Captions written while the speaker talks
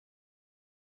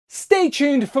Stay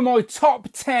tuned for my top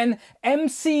 10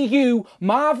 MCU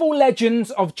Marvel Legends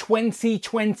of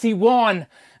 2021.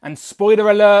 And spoiler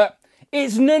alert,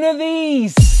 it's none of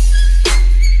these.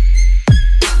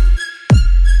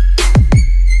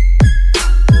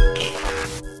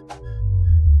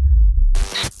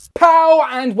 Pow,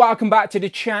 and welcome back to the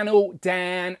channel,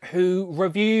 Dan Who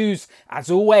Reviews. As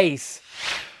always,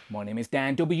 my name is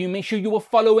Dan W. Make sure you are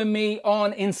following me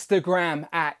on Instagram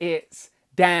at It's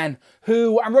Dan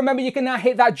Who, and remember you can now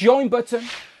hit that join button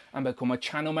and become a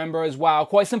channel member as well.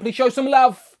 Quite simply show some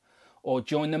love or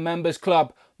join the members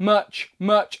club. Much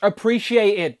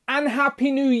appreciated. And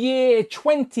Happy New Year.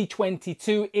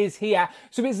 2022 is here.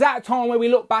 So it's that time where we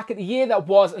look back at the year that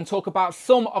was and talk about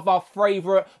some of our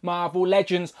favourite Marvel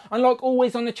legends. And like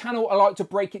always on the channel, I like to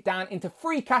break it down into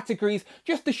 3 categories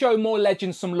just to show more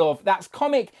legends some love. That's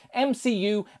comic,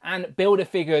 MCU and builder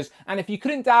figures. And if you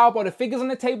couldn't tell by the figures on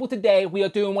the table today, we are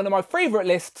doing one of my favourite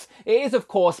lists. It is of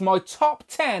course my top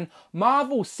 10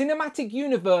 Marvel Cinematic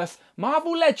Universe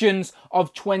Marvel Legends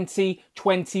of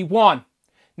 2021.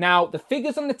 Now, the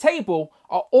figures on the table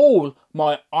are all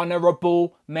my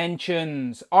honourable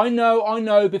mentions. I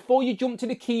know, before you jump to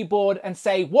the keyboard and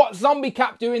say, what's Zombie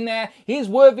Cap doing there? He's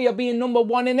worthy of being number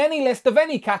 1 in any list of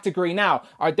any category. Now,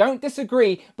 I don't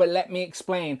disagree, but let me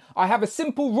explain. I have a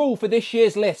simple rule for this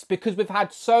year's list because we've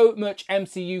had so much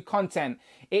MCU content.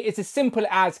 It is as simple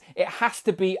as it has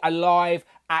to be a live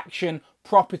action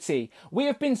property. We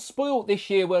have been spoiled this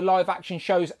year with live action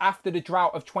shows after the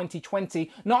drought of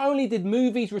 2020. Not only did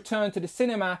movies return to the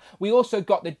cinema, we also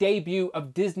got the debut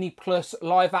of Disney Plus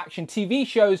live action TV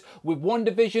shows with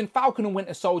WandaVision, Falcon and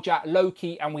Winter Soldier,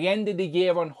 Loki, and we ended the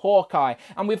year on Hawkeye.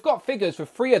 And we've got figures for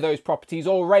 3 of those properties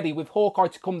already with Hawkeye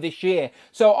to come this year.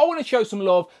 So I want to show some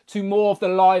love to more of the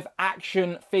live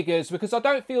action figures because I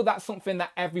don't feel that's something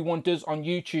that everyone does on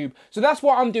YouTube. So that's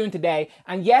what I'm doing today.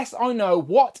 And yes, I know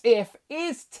What If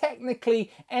is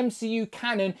technically MCU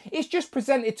canon. It's just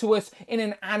presented to us in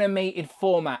an animated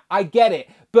format. I get it,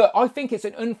 but I think it's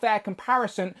an unfair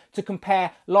comparison to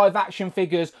compare live action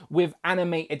figures with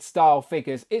animated style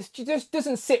figures. It just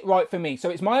doesn't sit right for me. So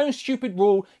it's my own stupid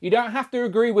rule. You don't have to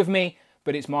agree with me,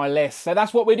 but it's my list. So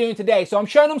that's what we're doing today. So I'm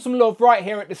showing them some love right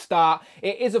here at the start.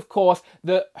 It is, of course,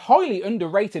 the highly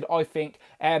underrated, I think,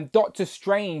 Doctor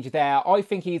Strange there. I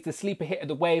think he's the sleeper hit of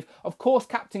the wave. Of course,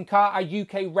 Captain Carter,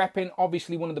 UK repping,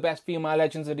 obviously one of the best female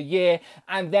legends of the year.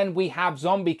 And then we have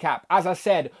Zombie Cap. As I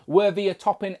said, worthy of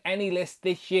topping any list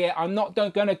this year. I'm not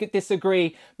going to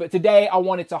disagree, but today I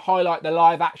wanted to highlight the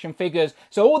live action figures.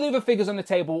 So all the other figures on the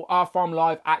table are from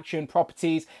live action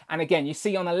properties. And again, you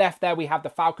see on the left there, we have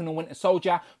the Falcon and Winter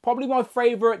Soldier, probably my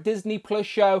favourite Disney Plus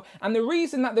show. And the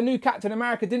reason that the new Captain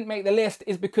America didn't make the list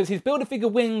is because his Build-A-Figure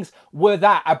wings were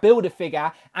a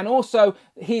Build-A-Figure, and also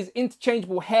his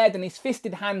interchangeable head and his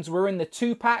fisted hands were in the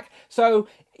 2-pack. So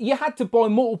you had to buy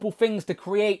multiple things to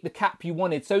create the Cap you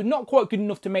wanted. So not quite good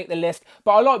enough to make the list,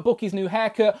 but I like Bucky's new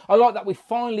haircut. I like that we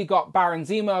finally got Baron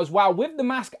Zemo as well with the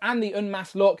mask and the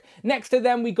unmasked look. Next to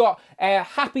them, we got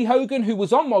Happy Hogan, who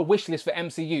was on my wish list for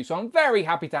MCU. So I'm very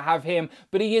happy to have him,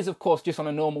 but he is, of course, just on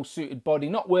a normal suited body.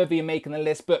 Not worthy of making the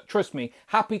list, but trust me,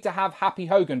 happy to have Happy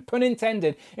Hogan, pun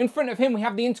intended. In front of him, we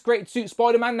have the integrated suit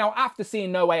Spider-Man. Now, after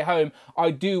seeing No Way Home, I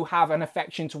do have an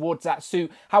affection towards that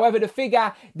suit. However, the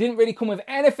figure didn't really come with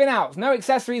anything else. No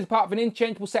accessories apart from an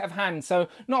interchangeable set of hands. So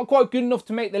not quite good enough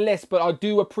to make the list, but I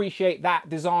do appreciate that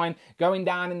design going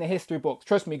down in the history books.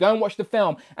 Trust me, go and watch the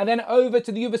film. And then over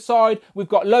to the other side, we've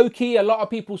got Loki, a lot of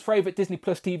people's favourite Disney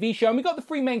Plus TV show. And we've got the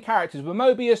 3 main characters with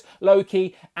Mobius,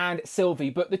 Loki, and Sylvie.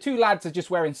 But the 2 lads are just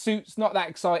wearing suits, not that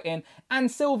exciting. And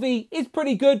Sylvie is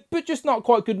pretty good, but just not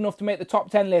quite good enough to make the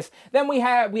top 10 list. Then we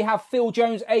have Phil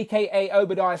Jones, aka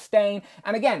Obadiah Stane.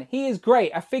 And again, he is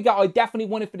great. A figure I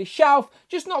definitely wanted for the shelf,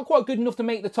 just not quite good enough to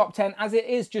make the top 10 as it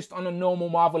is just on a normal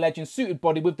Marvel Legends suited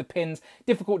body with the pins,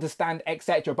 difficult to stand,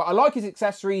 etc. But I like his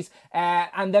accessories.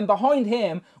 And then behind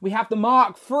him, we have the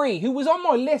Mark III, who was on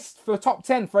my list for top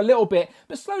 10 for a little bit,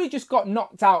 but slowly just got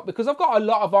knocked out because I've got a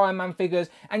lot of Iron Man figures.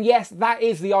 And yes, that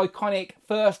is the iconic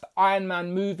first Iron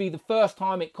Man movie, the first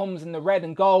time it comes in the red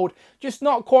and gold. Just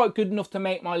not quite good enough to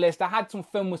make my list. I had some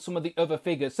fun with some of the other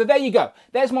figures. So there you go.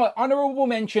 There's my honourable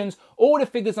mentions, all the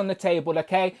figures on the table,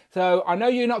 okay? So I know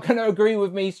you're not going to agree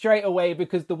with me straight away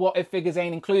because the What If figures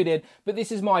ain't included, but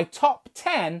this is my top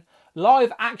 10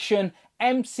 live action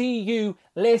MCU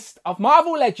list of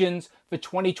Marvel Legends for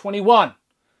 2021.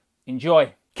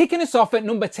 Enjoy. Kicking us off at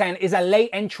number 10 is a late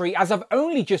entry, as I've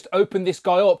only just opened this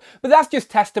guy up, but that's just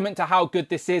testament to how good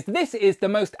this is. This is the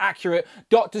most accurate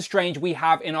Doctor Strange we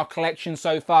have in our collection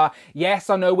so far. Yes,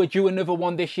 I know we're due another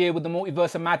one this year with the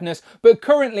Multiverse of Madness, but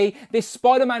currently this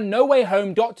Spider-Man No Way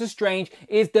Home Doctor Strange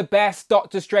is the best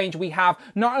Doctor Strange we have.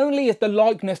 Not only is the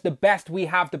likeness the best we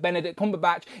have to Benedict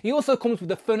Cumberbatch, he also comes with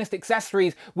the funnest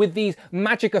accessories with these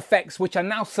magic effects which are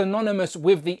now synonymous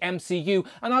with the MCU.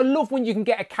 And I love when you can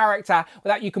get a character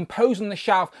that you can pose on the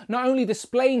shelf, not only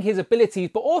displaying his abilities,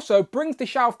 but also brings the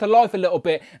shelf to life a little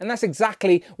bit. And that's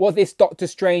exactly what this Doctor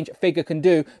Strange figure can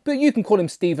do. But you can call him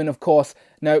Steven, of course.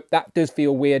 No, that does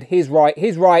feel weird. He's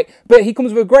right. But he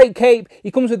comes with a great cape.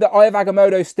 He comes with the Eye of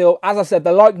Agamotto still. As I said,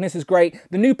 the likeness is great.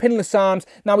 The new pinless arms.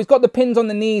 Now, he's got the pins on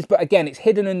the knees, but again, it's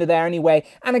hidden under there anyway.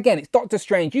 And again, it's Doctor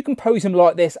Strange. You can pose him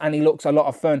like this and he looks a lot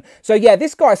of fun. So yeah,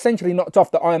 this guy essentially knocked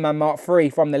off the Iron Man Mark III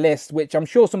from the list, which I'm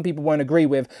sure some people won't agree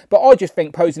with. But I just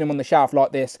think posing him on the shelf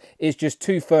like this is just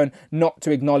too fun not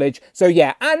to acknowledge. So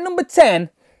yeah, at number 10,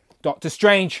 Doctor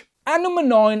Strange. At number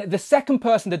 9, the second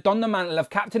person to don the mantle of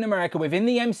Captain America within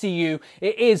the MCU,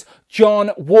 it is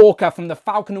John Walker from the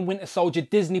Falcon and Winter Soldier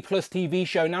Disney Plus TV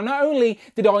show. Now, not only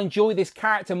did I enjoy this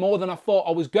character more than I thought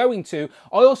I was going to,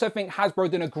 I also think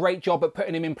Hasbro did a great job at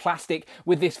putting him in plastic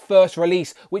with this first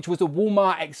release, which was a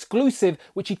Walmart exclusive,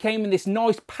 which he came in this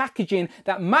nice packaging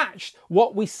that matched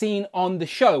what we seen on the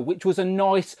show, which was a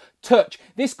nice touch.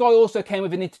 This guy also came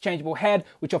with an interchangeable head,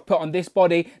 which I've put on this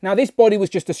body. Now, this body was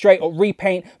just a straight up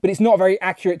repaint, but it's not very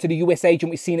accurate to the US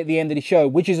agent we've seen at the end of the show,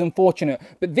 which is unfortunate.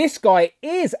 But this guy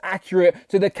is accurate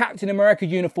to the Captain America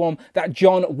uniform that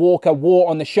John Walker wore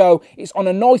on the show. It's on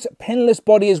a nice pinless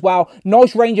body as well,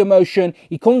 nice range of motion.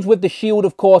 He comes with the shield,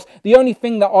 of course. The only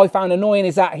thing that I found annoying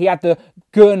is that he had the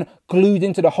gun glued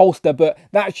into the holster, but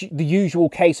that's the usual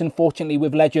case, unfortunately,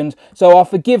 with Legends. So I'll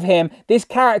forgive him. This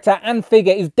character and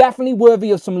figure is definitely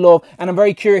worthy of some love, and I'm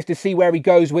very curious to see where he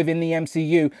goes within the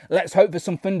MCU. Let's hope for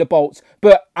some Thunderbolts.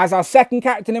 But as our second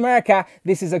Captain America,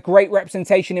 this is a great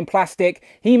representation in plastic.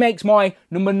 He makes my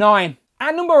number 9.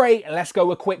 At number 8, let's go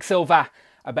with Quicksilver.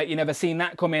 I bet you never seen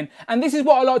that coming. And this is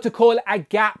what I like to call a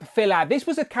gap filler. This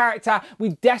was a character we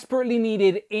desperately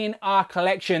needed in our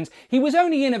collections. He was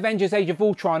only in Avengers Age of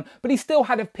Ultron, but he still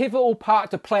had a pivotal part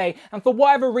to play. And for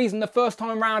whatever reason, the first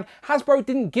time round, Hasbro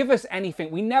didn't give us anything.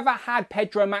 We never had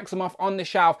Pedro Maximoff on the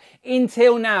shelf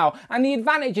until now. And the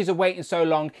advantages of waiting so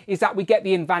long is that we get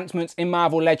the advancements in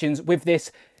Marvel Legends with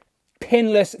this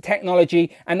pinless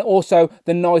technology and also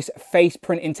the nice face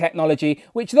printing technology,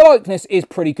 which the likeness is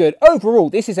pretty good.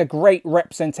 Overall, this is a great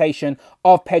representation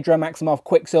of Pedro Maximoff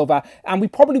Quicksilver, and we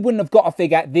probably wouldn't have got a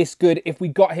figure this good if we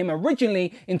got him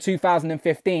originally in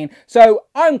 2015. So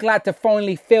I'm glad to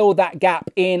finally fill that gap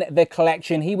in the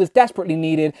collection. He was desperately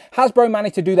needed. Hasbro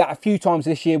managed to do that a few times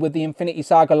this year with the Infinity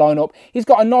Saga lineup. He's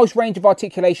got a nice range of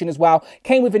articulation as well.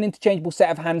 Came with an interchangeable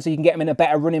set of hands so you can get him in a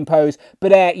better running pose.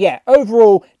 But yeah,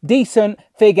 overall, decent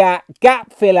figure,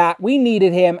 gap filler. We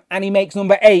needed him, and he makes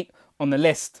number 8 on the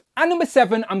list. At number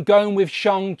 7, I'm going with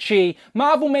Shang-Chi.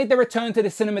 Marvel made their return to the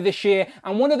cinema this year,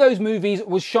 and one of those movies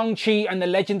was Shang-Chi and the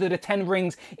Legend of the Ten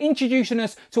Rings, introducing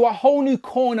us to a whole new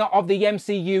corner of the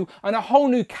MCU and a whole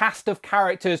new cast of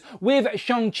characters, with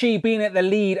Shang-Chi being at the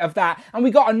lead of that. And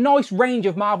we got a nice range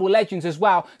of Marvel Legends as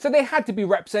well, so they had to be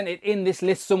represented in this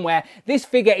list somewhere. This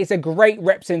figure is a great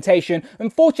representation.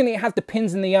 Unfortunately, it has the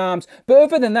pins in the arms, but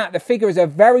other than that, the figure is a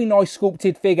very nice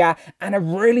sculpted figure and a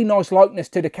really nice likeness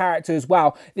to the character as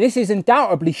well. This is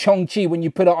undoubtedly Shang-Chi when you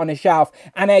put it on a shelf.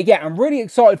 And yeah, I'm really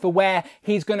excited for where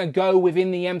he's going to go within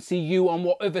the MCU and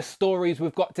what other stories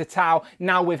we've got to tell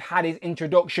now we've had his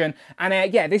introduction.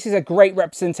 And yeah, this is a great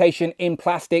representation in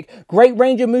plastic. Great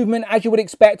range of movement, as you would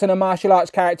expect on a martial arts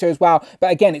character as well.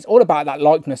 But again, it's all about that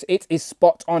likeness. It is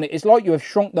spot on. It's like you have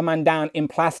shrunk the man down in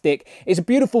plastic. It's a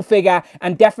beautiful figure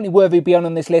and definitely worthy of being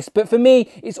on this list. But for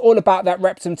me, it's all about that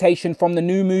representation from the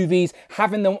new movies,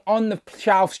 having them on the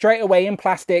shelf straight away in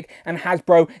plastic, and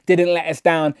Hasbro didn't let us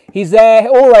down. He's there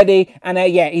already, and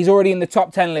yeah, he's already in the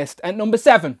top 10 list. At number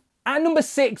 7. At number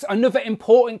 6, another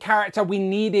important character we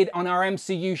needed on our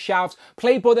MCU shelves,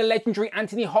 played by the legendary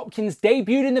Anthony Hopkins,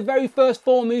 debuted in the very first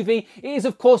Thor movie. It is,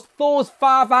 of course, Thor's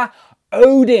father,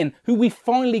 Odin, who we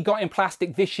finally got in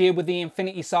plastic this year with the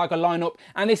Infinity Saga lineup,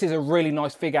 and this is a really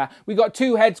nice figure. We got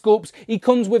 2 head sculpts. He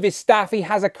comes with his staff. He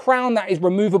has a crown that is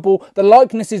removable. The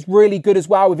likeness is really good as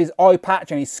well with his eye patch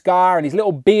and his scar and his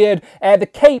little beard. The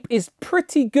cape is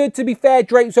pretty good, to be fair,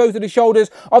 drapes over the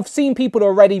shoulders. I've seen people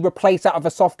already replace that with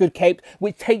a soft good cape,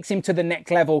 which takes him to the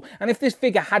next level, and if this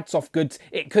figure had soft goods,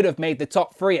 it could have made the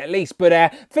top 3 at least.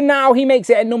 But for now, he makes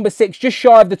it at number 6, just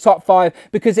shy of the top 5,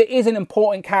 because it is an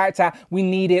important character we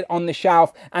needed on the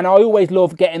shelf. And I always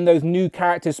love getting those new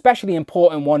characters, especially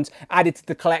important ones, added to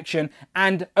the collection.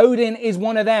 And Odin is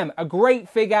one of them. A great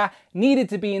figure, needed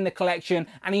to be in the collection,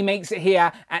 and he makes it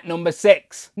here at number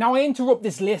 6. Now I interrupt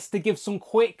this list to give some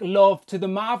quick love to the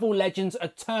Marvel Legends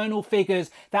Eternal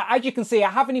figures that, as you can see, I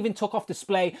haven't even took off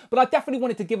display, but I definitely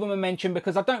wanted to give them a mention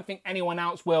because I don't think anyone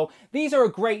else will. These are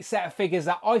a great set of figures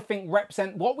that I think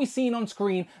represent what we've seen on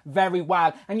screen very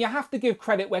well, and you have to give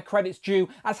credit where credit's due,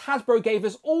 as Hasbro gave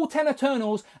us all 10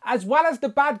 Eternals as well as the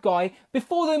bad guy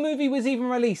before the movie was even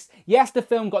released. Yes, the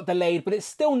film got delayed, but it's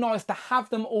still nice to have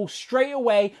them all straight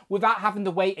away without having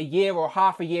to wait a year or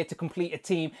half a year to complete a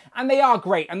team, and they are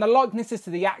great, and the likenesses to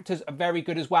the actors are very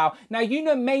good as well. Now, you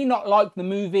may not like the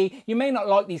movie, you may not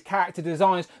like these character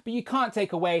designs, but you can't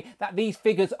take away that these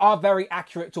figures are very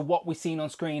accurate to what we've seen on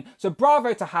screen. So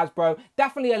bravo to Hasbro.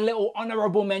 Definitely a little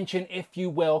honorable mention, if you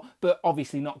will, but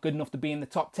obviously not good enough to be in the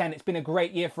top 10. It's been a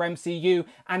great year for MCU,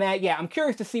 and yeah, I'm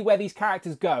curious to see where these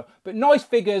characters go, but nice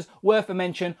figures, worth a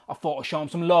mention. I thought I'd show them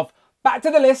some love. Back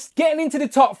to the list, getting into the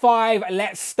top 5,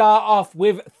 let's start off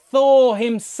with Thor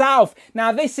himself.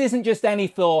 Now, this isn't just any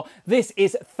Thor. This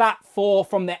is That Thor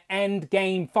from the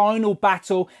Endgame final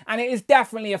battle, and it is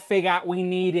definitely a figure we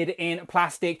needed in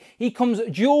plastic. He comes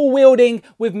dual wielding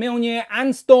with Mjolnir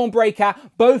and Stormbreaker,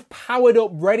 both powered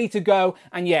up, ready to go.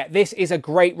 And yeah, this is a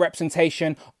great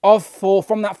representation of Thor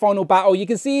from that final battle. You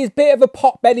can see his bit of a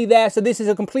pot belly there, so this is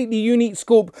a completely unique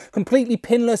sculpt, completely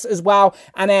pinless as well.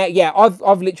 And yeah,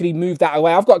 I've literally moved that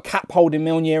away. I've got Cap holding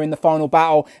Mjolnir in the final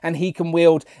battle, and he can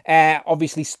wield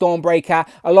obviously Stormbreaker.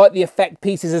 I like the effect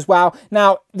pieces as well.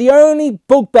 Now, the only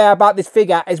bugbear about this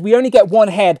figure is we only get one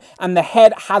head, and the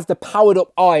head has the powered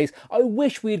up eyes. I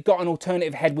wish we had got an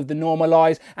alternative head with the normal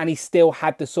eyes, and he still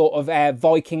had the sort of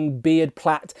Viking beard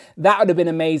plait. That would have been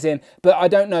amazing, but I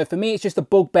don't know. For me, it's just a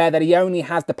bugbear that he only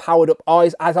has the powered up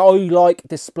eyes, as I like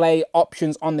display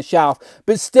options on the shelf.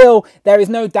 But still, there is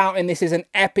no doubting this is an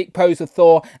epic pose of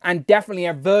Thor, and definitely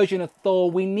a version of Thor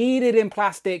we needed in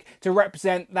plastic to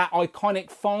represent that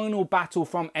iconic final battle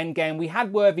from Endgame. We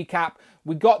had Worthy Cap,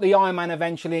 we got the Iron Man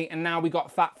eventually, and now we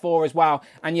got Fat Thor as well.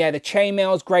 And yeah, the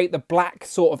chainmail's great, the black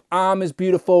sort of armor's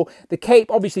beautiful. The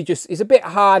cape obviously just is a bit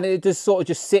hard, it just sort of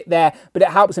just sit there, but it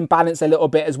helps him balance a little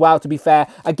bit as well, to be fair.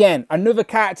 Again, another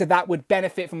character that would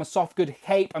benefit from a soft good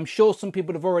cape. I'm sure some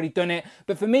people have already done it,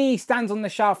 but for me, he stands on the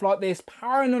shelf like this,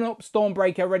 powering up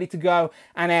Stormbreaker, ready to go.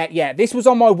 And yeah, this was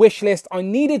on my wish list. I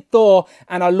needed Thor,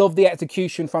 and I love the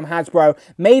execution from Hasbro.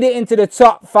 Made it into the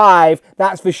top 5,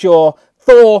 that's for sure.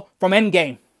 Thor from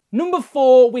Endgame. Number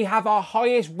 4, we have our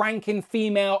highest ranking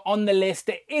female on the list.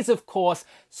 It is, of course,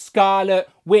 Scarlet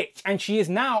Witch, and she is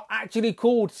now actually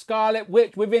called Scarlet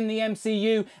Witch within the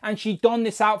MCU, and she donned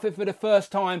this outfit for the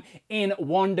first time in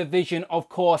WandaVision, of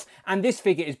course. And this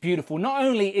figure is beautiful. Not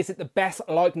only is it the best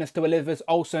likeness to Elizabeth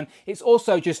Olsen, it's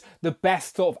also just the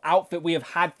best sort of outfit we have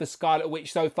had for Scarlet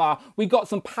Witch so far. We got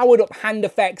some powered up hand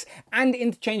effects and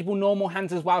interchangeable normal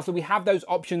hands as well, so we have those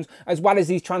options, as well as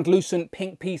these translucent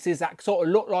pink pieces that sort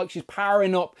of look like she's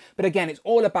powering up. But again, it's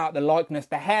all about the likeness.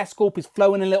 The hair sculpt is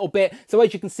flowing a little bit, so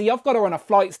as you can see, I've got her on a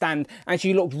flight stand, and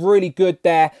she looks really good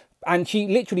there. And she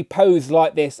literally posed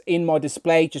like this in my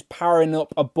display, just powering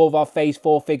up above our Phase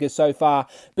 4 figures so far.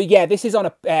 But yeah, this is on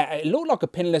a, it looked like a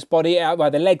pinless body. Well,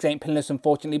 the legs ain't pinless,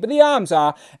 unfortunately, but the arms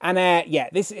are. And yeah,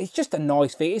 this is just a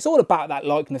nice figure. It's all about that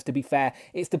likeness, to be fair.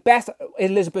 It's the best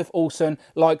Elizabeth Olsen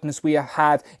likeness we have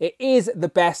had. It is the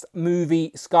best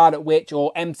movie Scarlet Witch,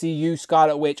 or MCU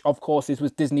Scarlet Witch. Of course, this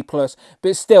was Disney+.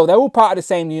 But still, they're all part of the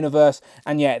same universe.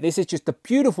 And yeah, this is just a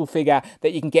beautiful figure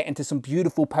that you can get into some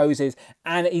beautiful poses.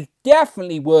 And it's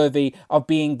definitely worthy of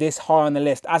being this high on the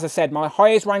list. As I said, my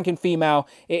highest ranking female,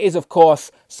 it is, of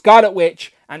course, Scarlet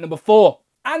Witch at number 4.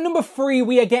 At number 3,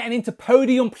 we are getting into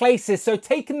podium places. So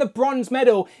taking the bronze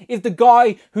medal is the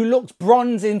guy who looks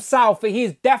bronze himself, but he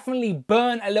is definitely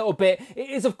burnt a little bit. It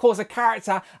is, of course, a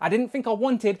character I didn't think I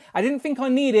wanted, I didn't think I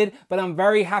needed, but I'm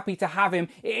very happy to have him.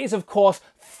 It is, of course,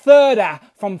 Thorda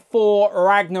from Thor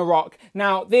Ragnarok.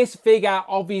 Now, this figure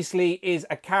obviously is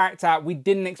a character we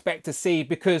didn't expect to see,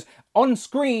 because on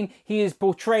screen, he is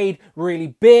portrayed really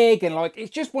big, and like, it's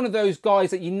just one of those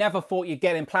guys that you never thought you'd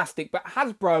get in plastic. But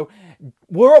Hasbro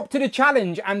were up to the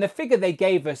challenge, and the figure they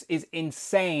gave us is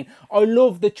insane. I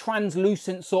love the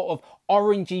translucent sort of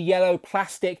orangey yellow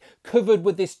plastic covered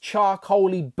with this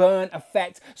charcoaly burn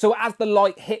effect. So as the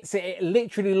light hits it, it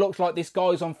literally looks like this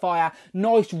guy's on fire.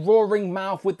 Nice roaring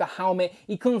mouth with the helmet.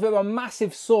 He comes with a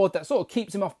massive sword that sort of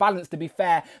keeps him off balance, to be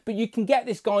fair, but you can get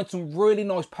this guy in some really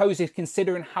nice poses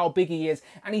considering how big he is,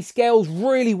 and he scales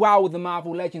really well with the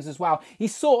Marvel Legends as well. He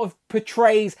sort of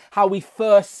portrays how we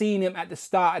first seen him at the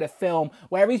start of the film,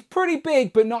 where he's pretty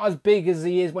big, but not as big as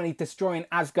he is when he's destroying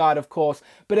Asgard, of course.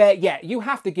 But yeah, you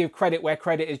have to give credit where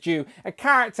credit is due. A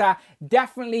character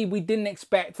definitely we didn't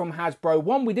expect from Hasbro.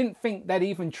 One, we didn't think they'd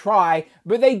even try,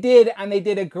 but they did, and they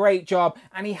did a great job,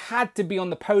 and he had to be on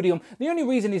the podium. The only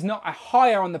reason he's not a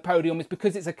higher on the podium is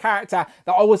because it's a character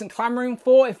that I wasn't clamoring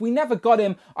for. If we never got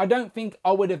him, I don't think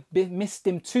I would have missed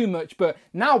him too much, but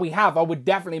now we have, I would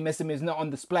definitely miss him. He's not on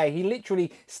display. He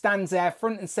literally stands there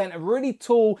front and center, really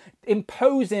tall,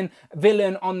 imposing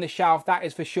villain on the shelf, that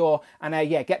is for sure. And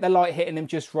yeah, get the light hitting him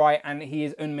just right, and he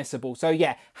is unmissable. So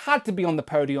yeah, had to be on the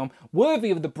podium,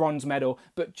 worthy of the bronze medal,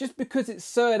 but just because it's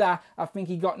Surtur, I think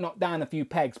he got knocked down a few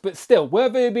pegs, but still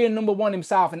worthy of being number one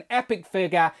himself. An epic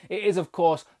figure, it is of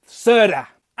course Surtur.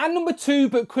 And number two,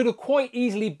 but could have quite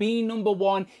easily been number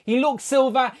one. He looks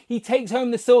silver, he takes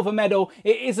home the silver medal.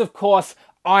 It is of course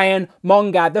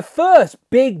Ironmonger, the first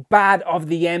big bad of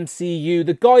the MCU,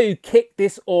 the guy who kicked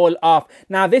this all off.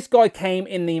 Now, this guy came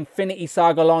in the Infinity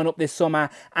Saga lineup this summer,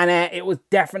 and it was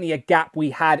definitely a gap we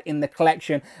had in the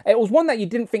collection. It was one that you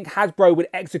didn't think Hasbro would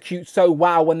execute so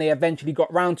well when they eventually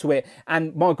got round to it,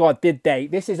 and my God, did they.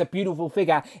 This is a beautiful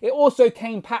figure. It also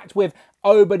came packed with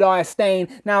Obadiah Stane.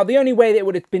 Now, the only way that it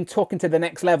would have been taken to the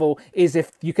next level is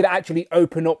if you could actually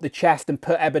open up the chest and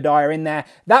put Obadiah in there.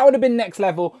 That would have been next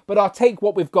level, but I'll take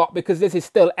what we've got because this is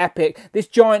still epic. This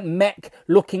giant mech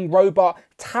looking robot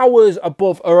towers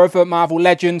above our other Marvel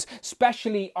Legends,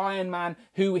 especially Iron Man,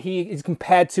 who he is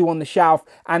compared to on the shelf.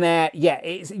 And yeah,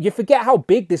 you forget how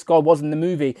big this guy was in the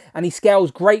movie, and he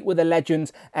scales great with the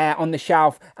Legends on the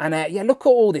shelf. And yeah, look at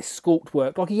all this sculpt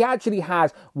work. Like, he actually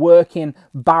has working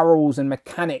barrels and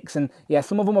mechanics, and yeah,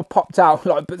 some of them are popped out,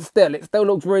 like, but still, it still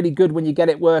looks really good when you get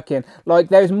it working. Like,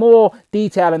 there's more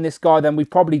detail in this guy than we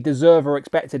probably deserve or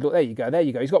expected. Look, there you go, there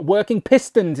you go. He's got working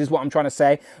pistons, is what I'm trying to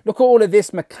say. Look at all of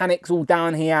this mechanics all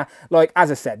down here. Like, as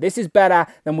I said, this is better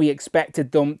than we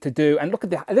expected them to do. And look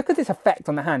at this effect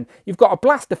on the hand. You've got a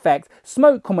blast effect,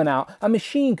 smoke coming out, a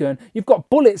machine gun. You've got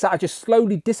bullets that are just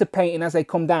slowly dissipating as they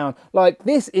come down. Like,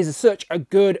 this is such a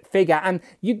good figure, and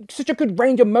such a good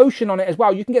range of motion on it as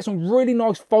well. You can get some really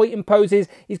nice fighting poses.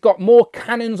 He's got more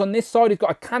cannons on this side. He's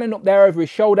got a cannon up there over his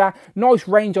shoulder. Nice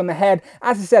range on the head.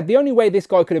 As I said, the only way this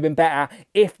guy could have been better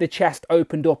if the chest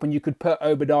opened up and you could put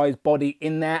Obadiah's body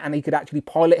in there and he could actually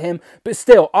pilot him. But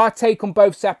still, I take them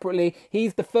both separately.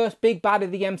 He's the first big bad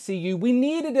of the MCU. We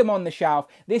needed him on the shelf.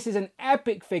 This is an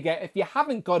epic figure. If you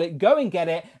haven't got it, go and get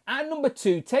it. And number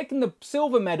two, taking the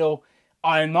silver medal,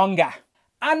 Ironmonger.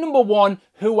 And number one,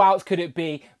 who else could it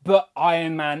be but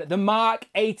Iron Man? The Mark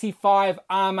 85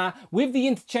 armor with the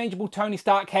interchangeable Tony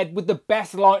Stark head, with the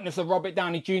best likeness of Robert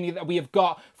Downey Jr. that we have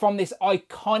got from this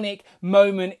iconic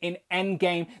moment in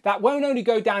Endgame that won't only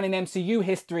go down in MCU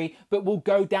history, but will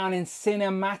go down in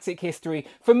cinematic history.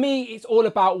 For me, it's all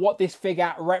about what this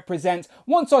figure represents.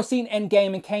 Once I seen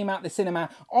Endgame and came out the cinema,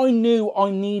 I knew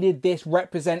I needed this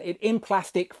represented in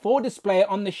plastic for display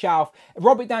on the shelf.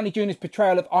 Robert Downey Jr.'s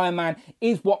portrayal of Iron Man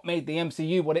is what made the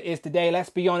MCU what it is today, let's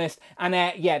be honest. And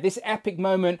yeah, this epic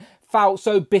moment felt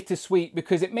so bittersweet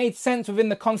because it made sense within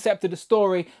the concept of the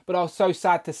story, but I was so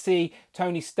sad to see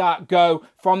Tony Stark go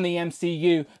from the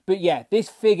MCU. But yeah, this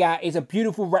figure is a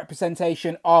beautiful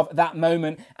representation of that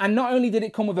moment. And not only did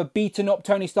it come with a beaten up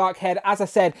Tony Stark head, as I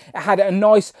said, it had a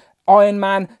nice Iron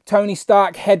Man, Tony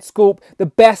Stark head sculpt, the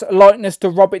best likeness to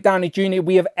Robert Downey Jr.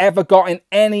 we have ever got in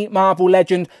any Marvel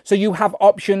Legend. So you have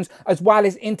options as well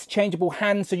as interchangeable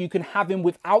hands, so you can have him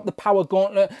without the power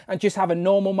gauntlet and just have a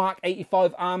normal Mark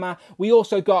 85 armor. We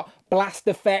also got blast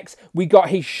effects, we got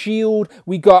his shield,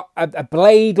 we got a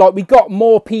blade, like we got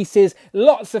more pieces,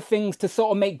 lots of things to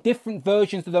sort of make different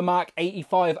versions of the Mark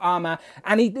 85 armor.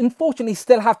 And he unfortunately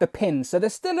still have the pins, so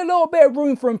there's still a little bit of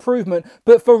room for improvement,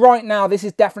 but for right now, this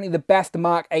is definitely the best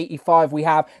Mark 85 we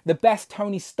have, the best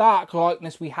Tony Stark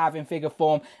likeness we have in figure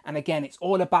form. And again, it's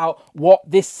all about what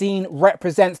this scene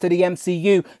represents to the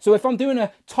MCU. So if I'm doing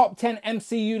a top 10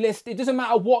 MCU list, it doesn't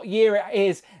matter what year it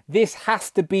is, this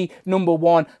has to be number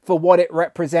one for what it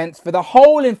represents for the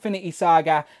whole Infinity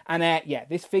Saga. And yeah,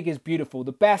 this figure's beautiful.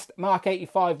 The best Mark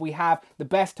 85 we have, the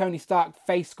best Tony Stark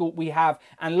face sculpt we have,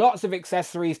 and lots of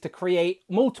accessories to create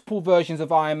multiple versions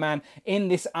of Iron Man in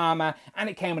this armor. And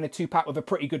it came in a 2-pack with a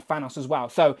pretty good Thanos as well.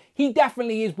 So he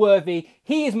definitely is worthy.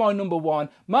 He is my number one.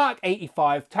 Mark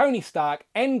 85, Tony Stark,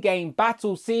 Endgame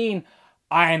battle scene,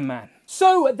 Iron Man.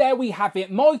 So there we have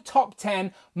it, my top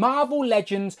 10 Marvel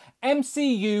Legends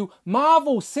MCU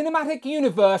Marvel Cinematic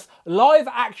Universe live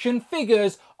action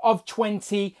figures of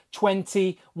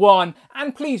 2021.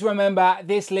 And please remember,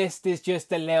 this list is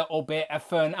just a little bit of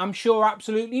fun. I'm sure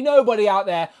absolutely nobody out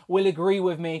there will agree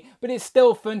with me, but it's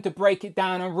still fun to break it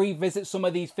down and revisit some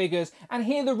of these figures and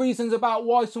hear the reasons about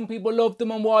why some people loved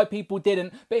them and why people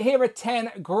didn't. But here are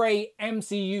 10 great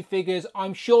MCU figures.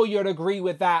 I'm sure you'll agree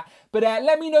with that. But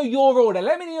let me know your order.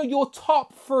 Let me know your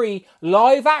top 3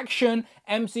 live action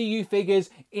MCU figures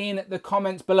in the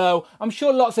comments below. I'm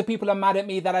sure lots of people are mad at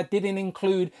me that I didn't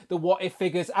include the What If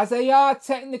figures, as they are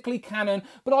technically canon,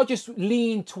 but I just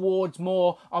lean towards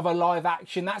more of a live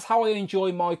action. That's how I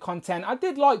enjoy my content. I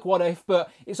did like What If,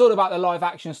 but it's all about the live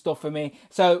action stuff for me.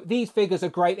 So these figures are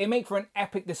great. They make for an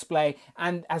epic display.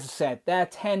 And as I said, there are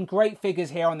 10 great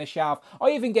figures here on the shelf. I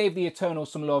even gave the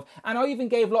Eternals some love, and I even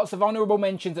gave lots of honorable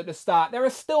mentions at the start. There are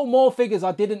still more figures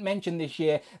I didn't mention this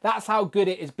year. That's how good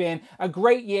it has been. A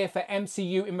great year for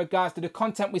MCU in regards to the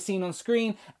content we've seen on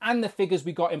screen and the figures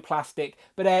we got in plastic.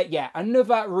 But yeah,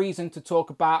 another reason to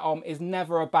talk about them is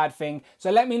never a bad thing.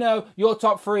 So let me know your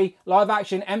top 3 live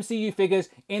action MCU figures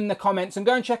in the comments, and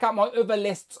go and check out my other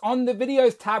lists on the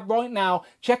videos tab right now.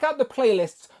 Check out the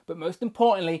playlists, but most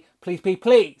importantly,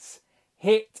 please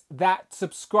hit that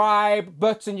subscribe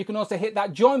button. You can also hit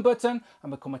that join button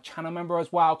and become a channel member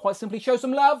as well. Quite simply show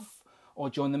some love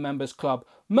or join the members club.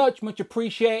 Much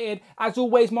appreciated. As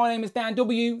always, my name is Dan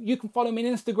W. You can follow me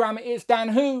on Instagram at It's Dan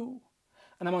Who.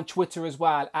 And I'm on Twitter as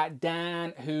well at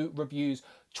Dan Who Reviews.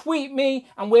 Tweet me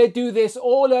and we'll do this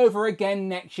all over again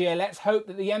next year. Let's hope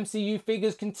that the MCU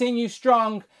figures continue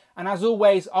strong. And as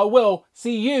always, I will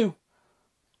see you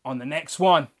on the next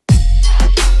one.